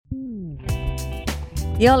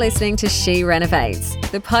You're listening to She Renovates,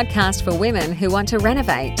 the podcast for women who want to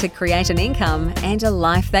renovate to create an income and a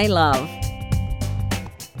life they love.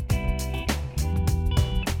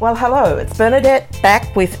 Well, hello, it's Bernadette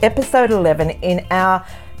back with episode 11 in our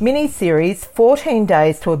mini-series, 14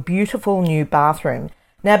 Days to a Beautiful New Bathroom.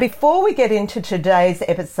 Now, before we get into today's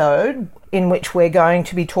episode, in which we're going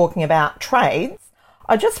to be talking about trades,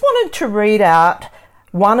 I just wanted to read out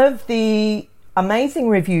one of the amazing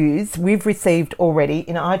reviews we've received already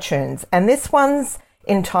in iTunes. And this one's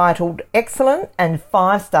entitled Excellent and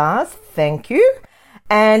 5 stars, thank you.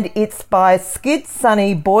 And it's by Skid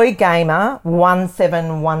Sunny Boy Gamer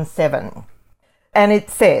 1717. And it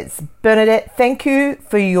says, Bernadette, thank you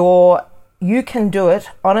for your you can do it,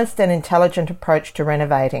 honest and intelligent approach to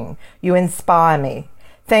renovating. You inspire me.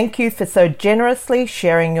 Thank you for so generously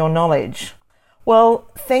sharing your knowledge. Well,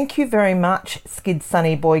 thank you very much, Skid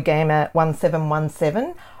Sunny Boy Gamer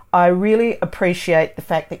 1717. I really appreciate the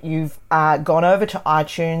fact that you've gone over to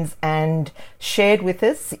iTunes and shared with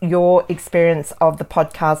us your experience of the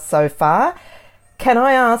podcast so far. Can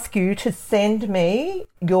I ask you to send me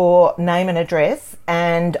your name and address,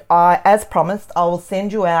 and as promised, I will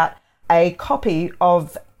send you out a copy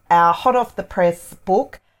of our hot off the press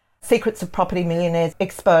book, Secrets of Property Millionaires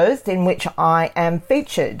Exposed, in which I am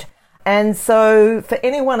featured. And so for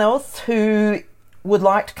anyone else who would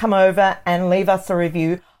like to come over and leave us a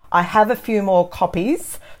review, I have a few more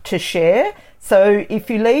copies to share. So if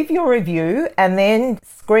you leave your review and then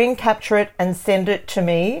screen capture it and send it to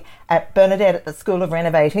me at Bernadette at the School of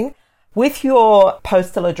Renovating with your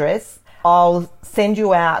postal address, I'll send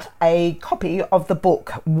you out a copy of the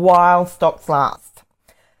book while stocks last.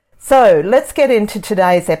 So let's get into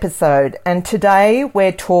today's episode. And today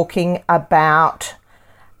we're talking about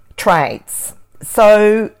trades.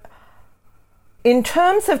 So in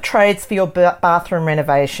terms of trades for your bathroom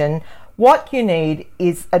renovation, what you need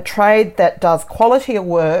is a trade that does quality of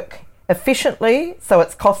work efficiently, so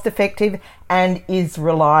it's cost effective and is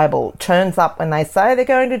reliable, turns up when they say they're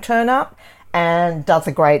going to turn up and does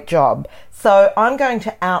a great job. So I'm going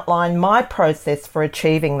to outline my process for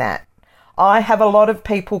achieving that. I have a lot of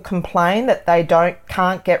people complain that they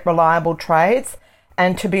can't get reliable trades,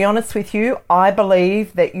 and to be honest with you, I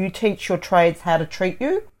believe that you teach your trades how to treat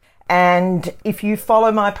you. And if you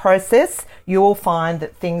follow my process, you will find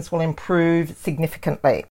that things will improve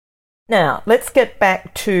significantly. Now, let's get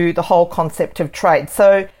back to the whole concept of trade.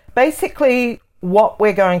 So basically, what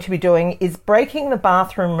we're going to be doing is breaking the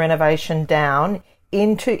bathroom renovation down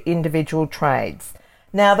into individual trades.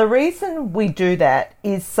 Now, the reason we do that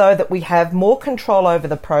is so that we have more control over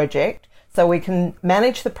the project, so we can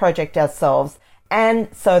manage the project ourselves, and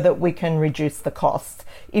so that we can reduce the costs.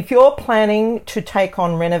 If you're planning to take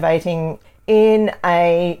on renovating in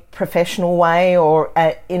a professional way or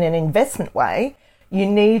in an investment way, you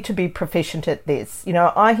need to be proficient at this. You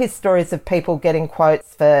know, I hear stories of people getting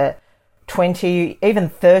quotes for 20, even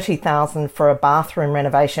 30,000 for a bathroom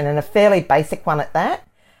renovation, and a fairly basic one at that.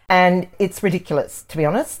 And it's ridiculous, to be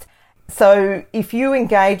honest. So if you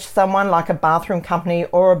engage someone like a bathroom company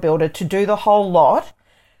or a builder to do the whole lot,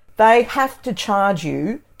 they have to charge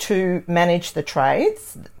you to manage the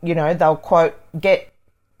trades. You know, they'll get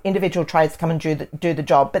individual trades to come and do the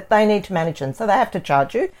job, but they need to manage them. So they have to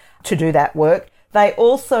charge you to do that work. They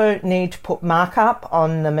also need to put markup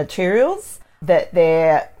on the materials that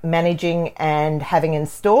they're managing and having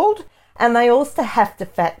installed. And they also have to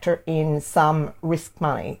factor in some risk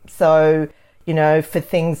money. So, you know, for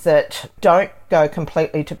things that don't go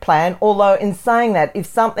completely to plan. Although in saying that, if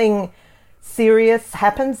something serious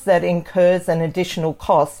happens that incurs an additional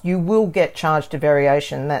cost, you will get charged a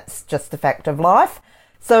variation. That's just the fact of life.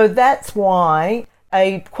 So that's why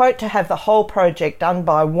a quote to have the whole project done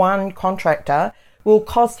by one contractor will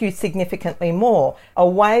cost you significantly more. A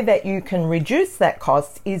way that you can reduce that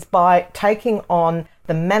cost is by taking on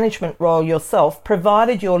the management role yourself,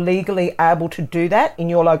 provided you're legally able to do that in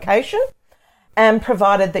your location and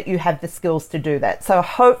provided that you have the skills to do that. So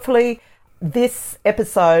hopefully this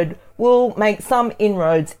episode will make some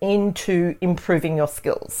inroads into improving your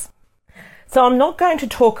skills. So I'm not going to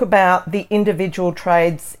talk about the individual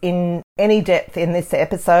trades in any depth in this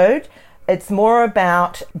episode. It's more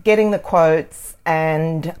about getting the quotes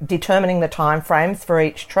and determining the timeframes for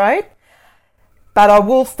each trade. But I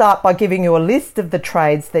will start by giving you a list of the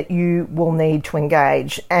trades that you will need to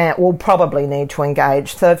engage and will probably need to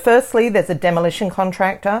engage. So firstly, there's a demolition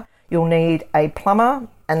contractor. You'll need a plumber,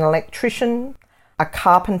 an electrician, a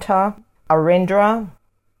carpenter, a renderer,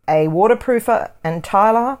 a waterproofer and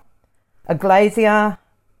tiler, a glazier,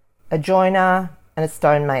 a joiner, and a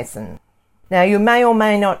stonemason. Now, you may or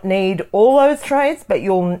may not need all those trades, but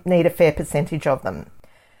you'll need a fair percentage of them.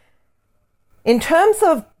 In terms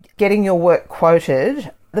of getting your work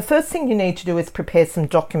quoted, the first thing you need to do is prepare some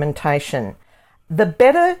documentation. The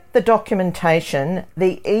better the documentation,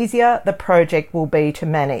 the easier the project will be to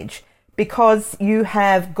manage, because you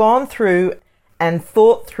have gone through and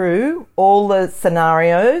thought through all the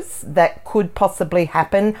scenarios that could possibly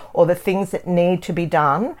happen or the things that need to be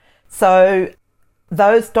done. So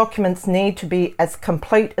those documents need to be as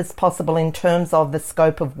complete as possible in terms of the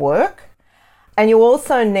scope of work. And you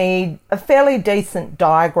also need a fairly decent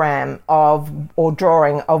diagram or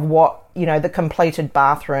drawing of what, the completed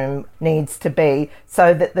bathroom needs to be,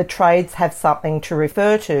 so that the trades have something to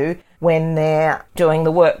refer to when they're doing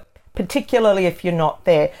the work, particularly if you're not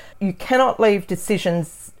there. You cannot leave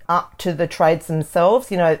decisions up to the trades themselves,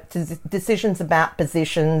 decisions about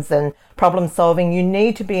positions and problem solving. You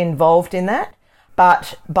need to be involved in that.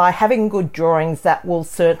 But by having good drawings, that will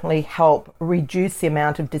certainly help reduce the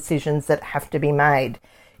amount of decisions that have to be made.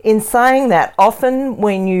 In saying that, often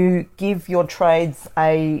when you give your trades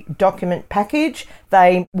a document package,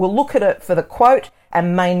 they will look at it for the quote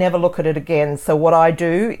and may never look at it again. So what I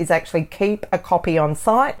do is actually keep a copy on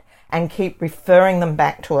site and keep referring them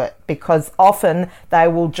back to it, because often they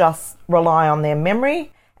will just rely on their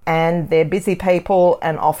memory, and they're busy people,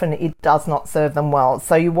 and often it does not serve them well.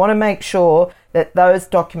 So you want to make sure that those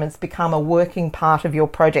documents become a working part of your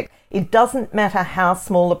project. It doesn't matter how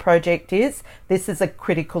small the project is, this is a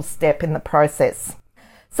critical step in the process.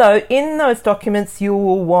 So in those documents, you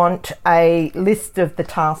will want a list of the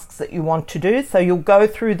tasks that you want to do. So you'll go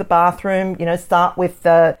through the bathroom, start with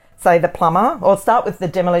the plumber, or start with the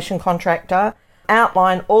demolition contractor,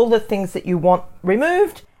 outline all the things that you want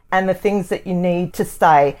removed and the things that you need to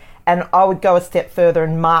stay. And I would go a step further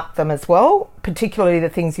and mark them as well, particularly the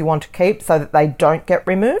things you want to keep so that they don't get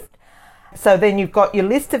removed. So then you've got your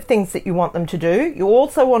list of things that you want them to do. You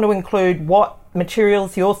also want to include what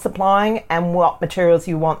materials you're supplying and what materials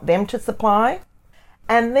you want them to supply.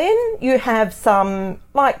 And then you have some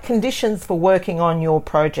conditions for working on your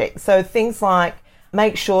project. So things like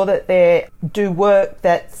make sure that they do work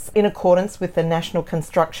that's in accordance with the National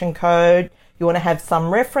Construction Code. You want to have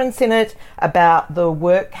some reference in it about the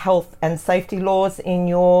work health and safety laws in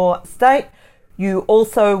your state. You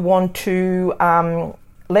also want to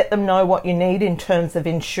let them know what you need in terms of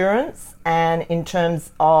insurance and in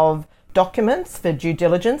terms of documents for due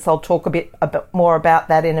diligence. I'll talk a bit more about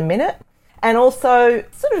that in a minute. And also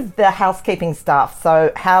sort of the housekeeping stuff.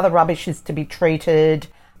 So how the rubbish is to be treated,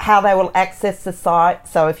 how they will access the site.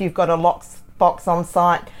 So if you've got a lockbox on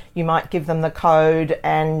site, you might give them the code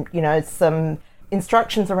and, some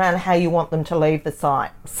instructions around how you want them to leave the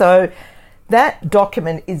site. So that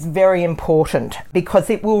document is very important because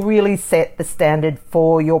it will really set the standard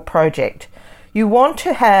for your project. You want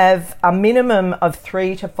to have a minimum of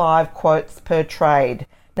 3 to 5 quotes per trade.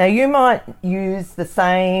 Now, you might use the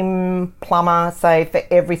same plumber, say, for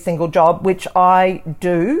every single job, which I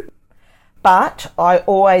do, but I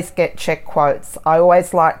always get check quotes. I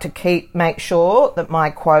always like to make sure that my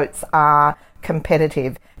quotes are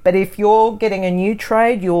competitive. But if you're getting a new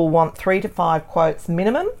trade, you'll want 3 to 5 quotes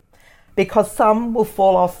minimum, because some will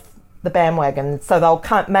fall off the bandwagon. So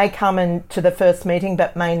may come into the first meeting,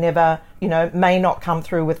 but may not come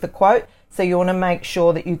through with the quote. So you want to make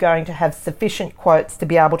sure that you're going to have sufficient quotes to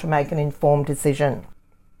be able to make an informed decision.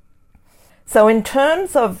 So in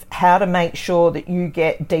terms of how to make sure that you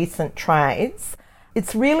get decent trades,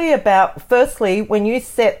 it's really about, firstly, when you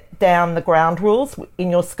set down the ground rules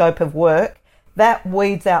in your scope of work, that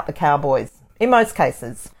weeds out the cowboys in most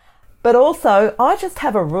cases. But also, I just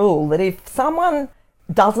have a rule that if someone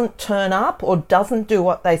doesn't turn up or doesn't do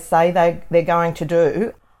what they say they're going to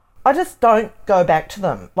do, I just don't go back to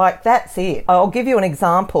them. That's it. I'll give you an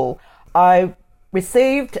example. I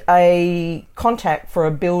received a contact for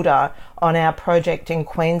a builder on our project in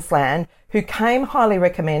Queensland who came highly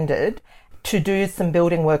recommended to do some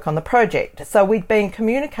building work on the project. So we'd been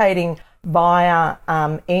communicating via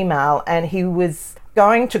email, and he was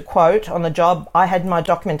going to quote on the job. I had my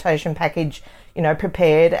documentation package,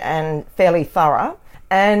 prepared and fairly thorough,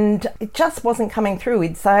 and it just wasn't coming through.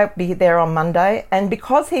 He'd say I'd be there on Monday, and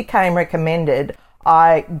because he came recommended,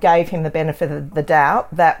 I gave him the benefit of the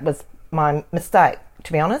doubt. That was my mistake,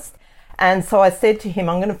 to be honest. And so I said to him,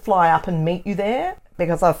 I'm going to fly up and meet you there,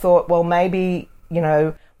 because I thought, well, maybe,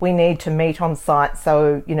 we need to meet on site.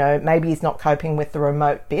 So, maybe he's not coping with the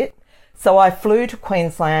remote bit. So I flew to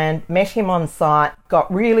Queensland, met him on site,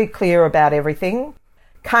 got really clear about everything,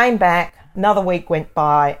 came back, another week went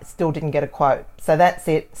by, still didn't get a quote. So that's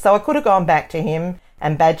it. So I could have gone back to him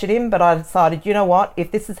and badgered him, but I decided, you know what,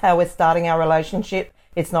 if this is how we're starting our relationship,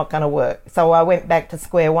 it's not going to work. So I went back to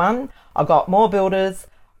square one. I got more builders.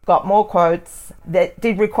 got more quotes. That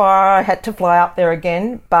did require I had to fly up there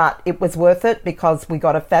again, but it was worth it because we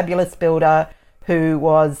got a fabulous builder who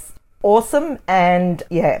was awesome. And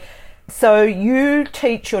yeah, so you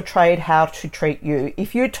teach your trade how to treat you.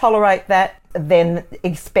 If you tolerate that, then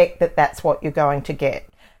expect that that's what you're going to get.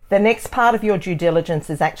 The next part of your due diligence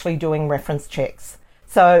is actually doing reference checks.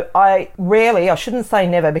 So I shouldn't say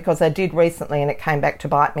never because I did recently and it came back to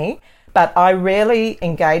bite me, but I rarely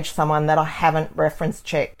engage someone that I haven't reference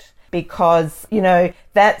checked because,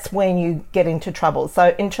 that's when you get into trouble.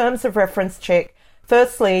 So in terms of reference check,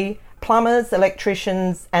 firstly, plumbers,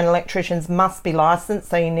 electricians must be licensed,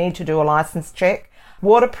 so you need to do a license check.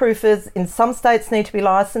 Waterproofers in some states need to be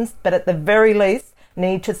licensed, but at the very least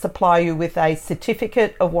need to supply you with a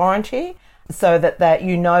certificate of warranty so that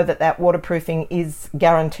you know that waterproofing is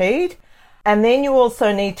guaranteed. And then you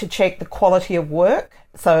also need to check the quality of work.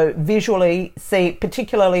 So visually see,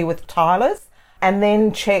 particularly with tilers, and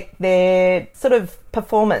then check their sort of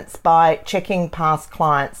performance by checking past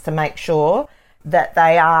clients to make sure that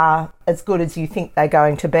they are as good as you think they're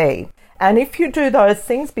going to be. And if you do those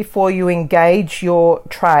things before you engage your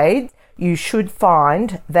trade, you should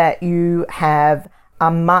find that you have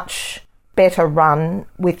a much better run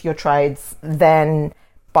with your trades than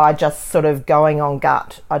by just sort of going on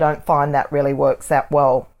gut. I don't find that really works that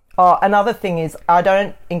well. Oh, another thing is I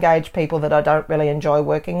don't engage people that I don't really enjoy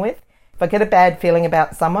working with. If I get a bad feeling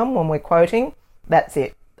about someone when we're quoting, that's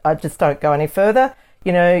it. I just don't go any further.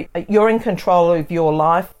 You're in control of your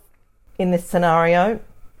life in this scenario.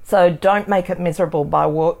 So don't make it miserable by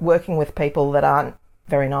working with people that aren't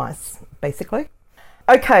very nice, basically.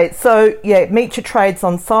 Okay, so yeah, meet your trades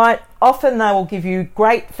on site. Often they will give you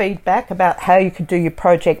great feedback about how you could do your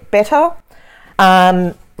project better,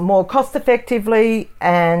 more cost effectively,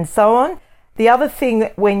 and so on. The other thing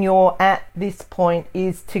when you're at this point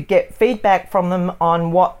is to get feedback from them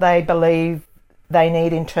on what they believe they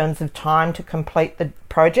need in terms of time to complete the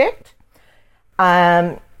project.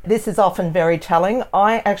 This is often very telling.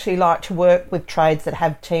 I actually like to work with trades that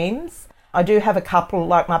have teams. I do have a couple,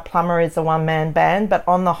 like my plumber is a one-man band, but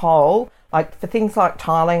on the whole, like for things like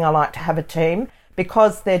tiling, I like to have a team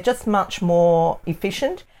because they're just much more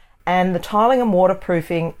efficient, and the tiling and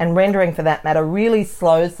waterproofing and rendering for that matter really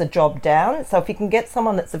slows the job down. So if you can get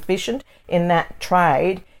someone that's efficient in that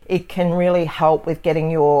trade, it can really help with getting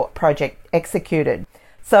your project executed.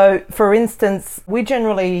 So, for instance, we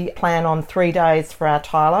generally plan on 3 days for our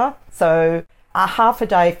tiler. So, a half a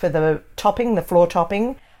day for the topping, the floor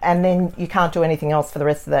topping, and then you can't do anything else for the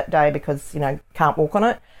rest of that day because, can't walk on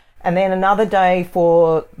it. And then another day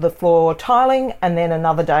for the floor tiling, and then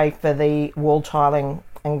another day for the wall tiling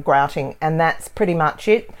and grouting. And that's pretty much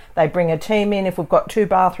it. They bring a team in. If we've got 2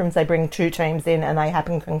 bathrooms, they bring 2 teams in and they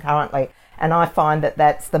happen concurrently. And I find that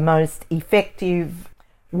that's the most effective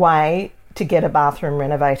way to get a bathroom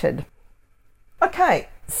renovated. Okay,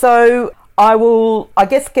 so I will,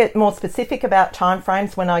 get more specific about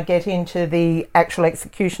timeframes when I get into the actual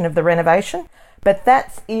execution of the renovation. But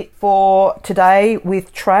that's it for today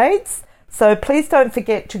with trades. So please don't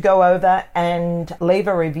forget to go over and leave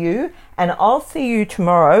a review. And I'll see you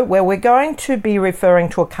tomorrow where we're going to be referring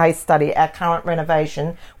to a case study, our current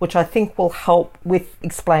renovation, which I think will help with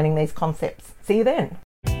explaining these concepts. See you then.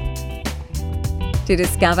 To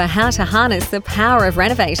discover how to harness the power of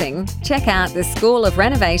renovating, check out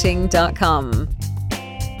theschoolofrenovating.com.